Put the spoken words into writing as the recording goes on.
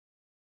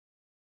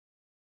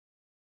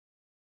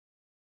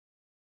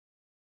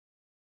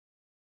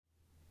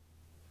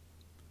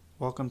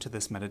Welcome to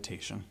this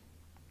meditation.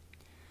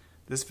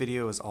 This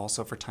video is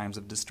also for times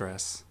of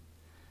distress,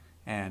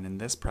 and in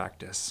this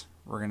practice,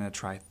 we're going to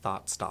try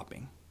thought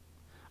stopping,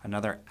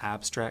 another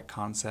abstract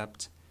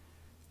concept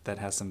that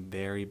has some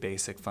very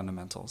basic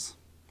fundamentals.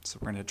 So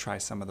we're going to try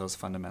some of those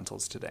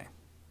fundamentals today.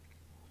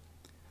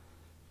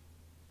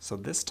 So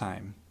this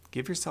time,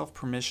 give yourself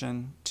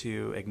permission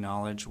to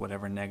acknowledge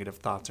whatever negative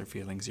thoughts or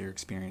feelings you're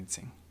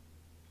experiencing.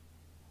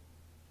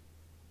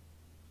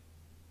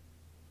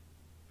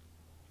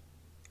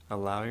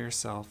 Allow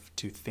yourself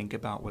to think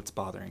about what's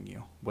bothering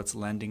you, what's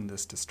lending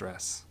this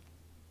distress.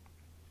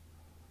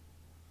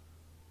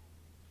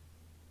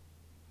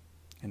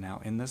 And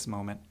now in this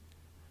moment,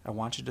 I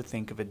want you to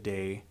think of a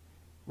day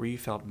where you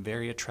felt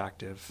very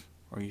attractive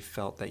or you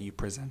felt that you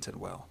presented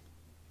well,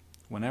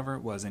 whenever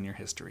it was in your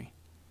history.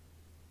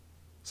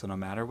 So no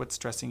matter what's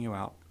stressing you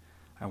out,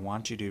 I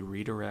want you to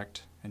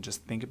redirect and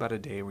just think about a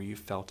day where you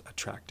felt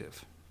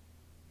attractive.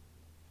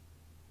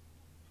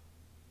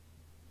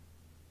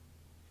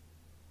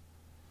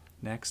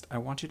 Next, I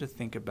want you to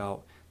think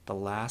about the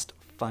last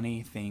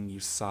funny thing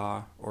you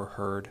saw or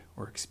heard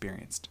or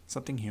experienced,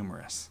 something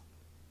humorous.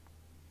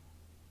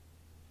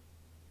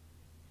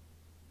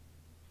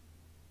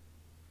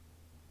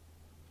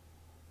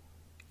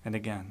 And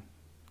again,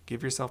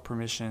 give yourself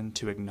permission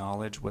to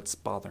acknowledge what's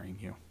bothering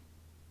you.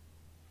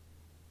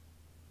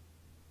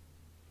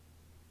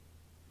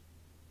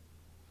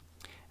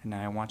 And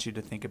now I want you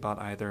to think about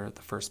either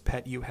the first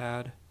pet you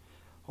had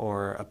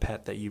or a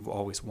pet that you've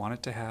always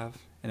wanted to have,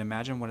 and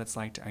imagine what it's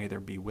like to either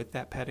be with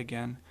that pet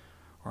again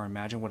or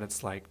imagine what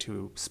it's like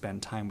to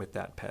spend time with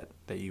that pet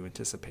that you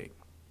anticipate.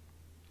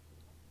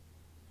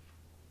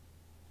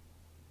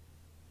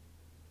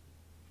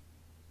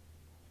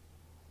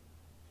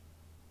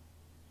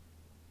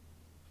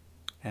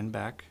 And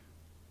back,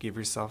 give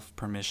yourself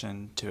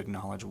permission to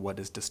acknowledge what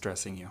is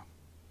distressing you.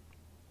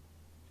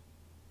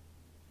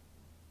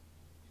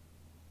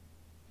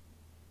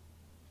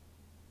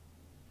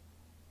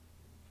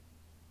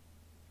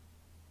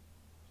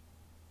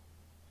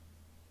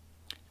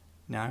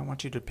 Now I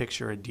want you to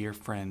picture a dear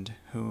friend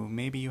who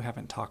maybe you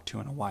haven't talked to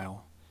in a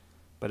while,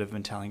 but have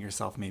been telling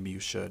yourself maybe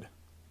you should.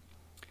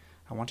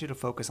 I want you to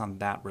focus on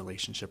that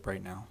relationship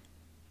right now.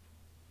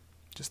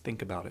 Just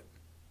think about it.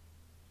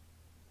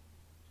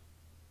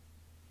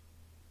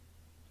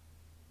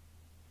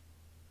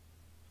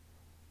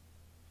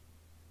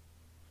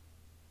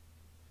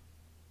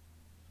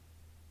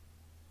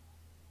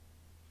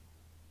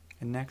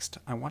 And next,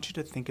 I want you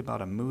to think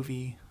about a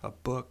movie, a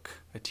book,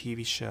 a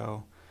TV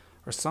show,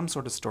 or some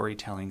sort of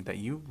storytelling that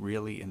you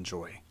really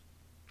enjoy.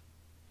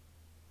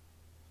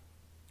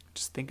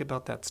 Just think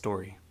about that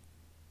story.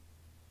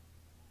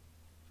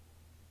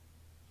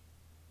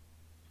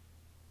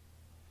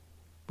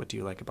 What do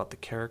you like about the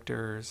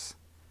characters?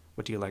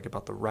 What do you like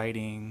about the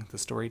writing, the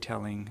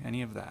storytelling,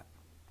 any of that?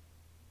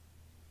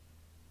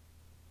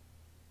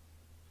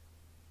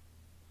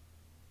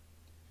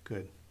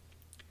 Good.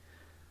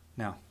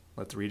 Now,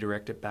 let's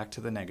redirect it back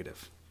to the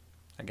negative.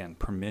 Again,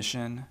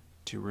 permission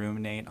to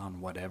ruminate on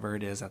whatever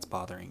it is that's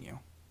bothering you.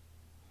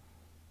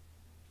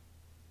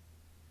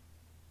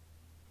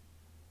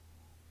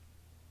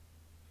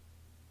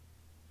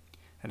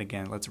 And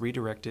again, let's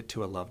redirect it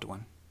to a loved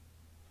one.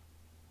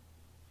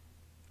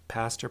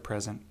 Past or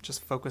present,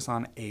 just focus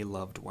on a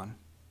loved one.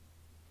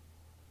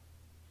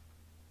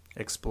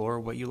 Explore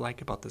what you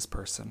like about this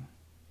person.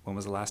 When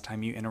was the last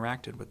time you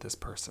interacted with this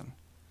person?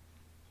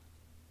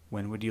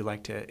 When would you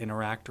like to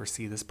interact or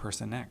see this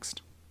person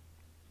next?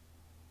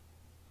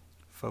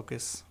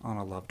 Focus on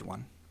a loved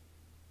one.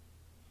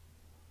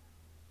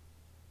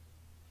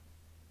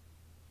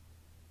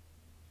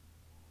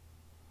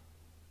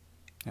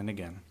 And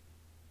again,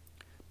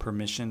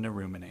 permission to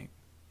ruminate.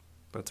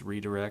 Let's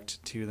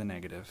redirect to the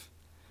negative.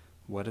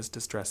 What is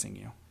distressing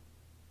you?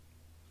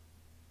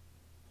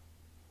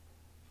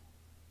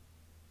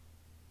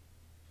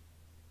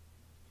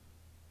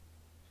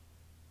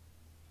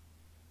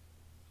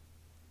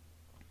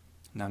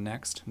 Now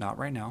next, not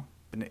right now,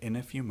 but in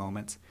a few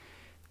moments,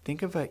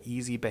 think of an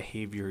easy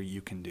behavior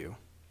you can do.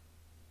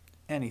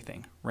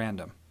 Anything,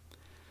 random.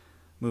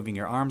 Moving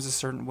your arms a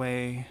certain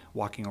way,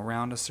 walking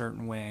around a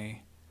certain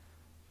way,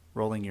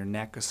 rolling your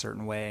neck a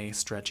certain way,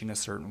 stretching a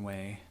certain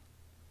way.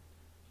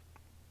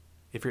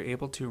 If you're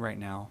able to right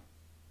now,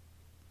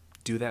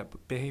 do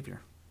that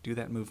behavior, do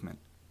that movement.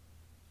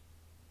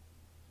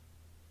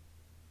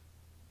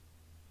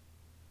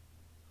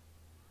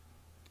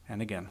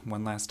 And again,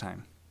 one last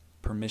time,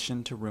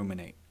 permission to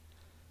ruminate.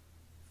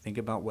 Think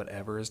about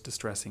whatever is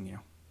distressing you.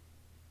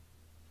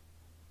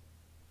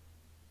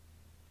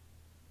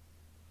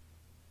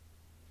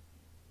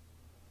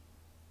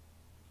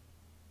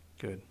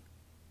 Good.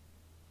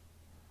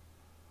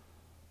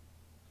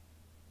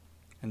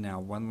 And now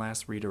one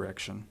last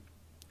redirection,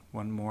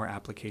 one more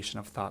application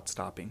of thought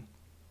stopping.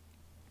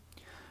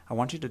 I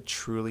want you to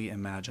truly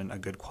imagine a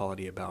good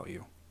quality about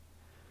you.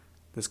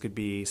 This could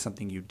be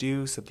something you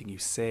do, something you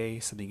say,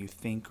 something you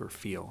think or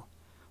feel.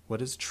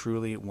 What is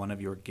truly one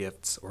of your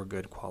gifts or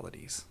good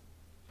qualities?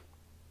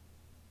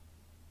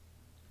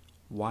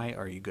 Why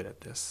are you good at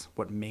this?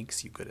 What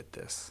makes you good at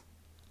this?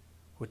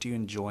 What do you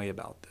enjoy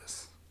about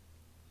this?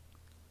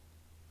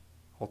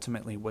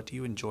 Ultimately, what do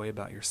you enjoy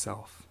about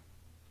yourself?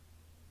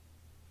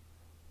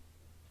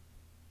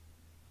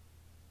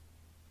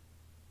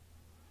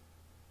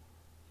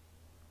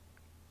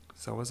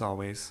 So as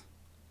always,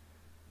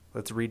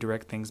 let's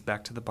redirect things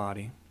back to the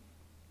body.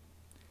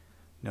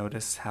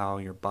 Notice how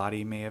your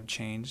body may have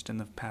changed in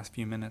the past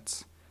few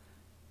minutes.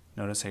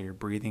 Notice how your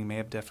breathing may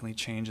have definitely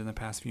changed in the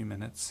past few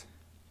minutes.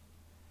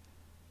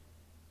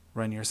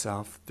 Run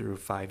yourself through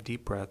 5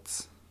 deep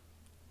breaths.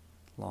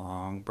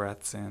 Long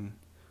breaths in,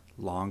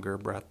 longer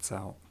breaths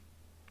out.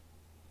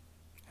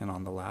 And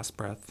on the last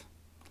breath,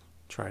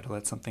 try to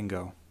let something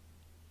go.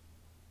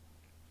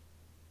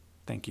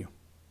 Thank you.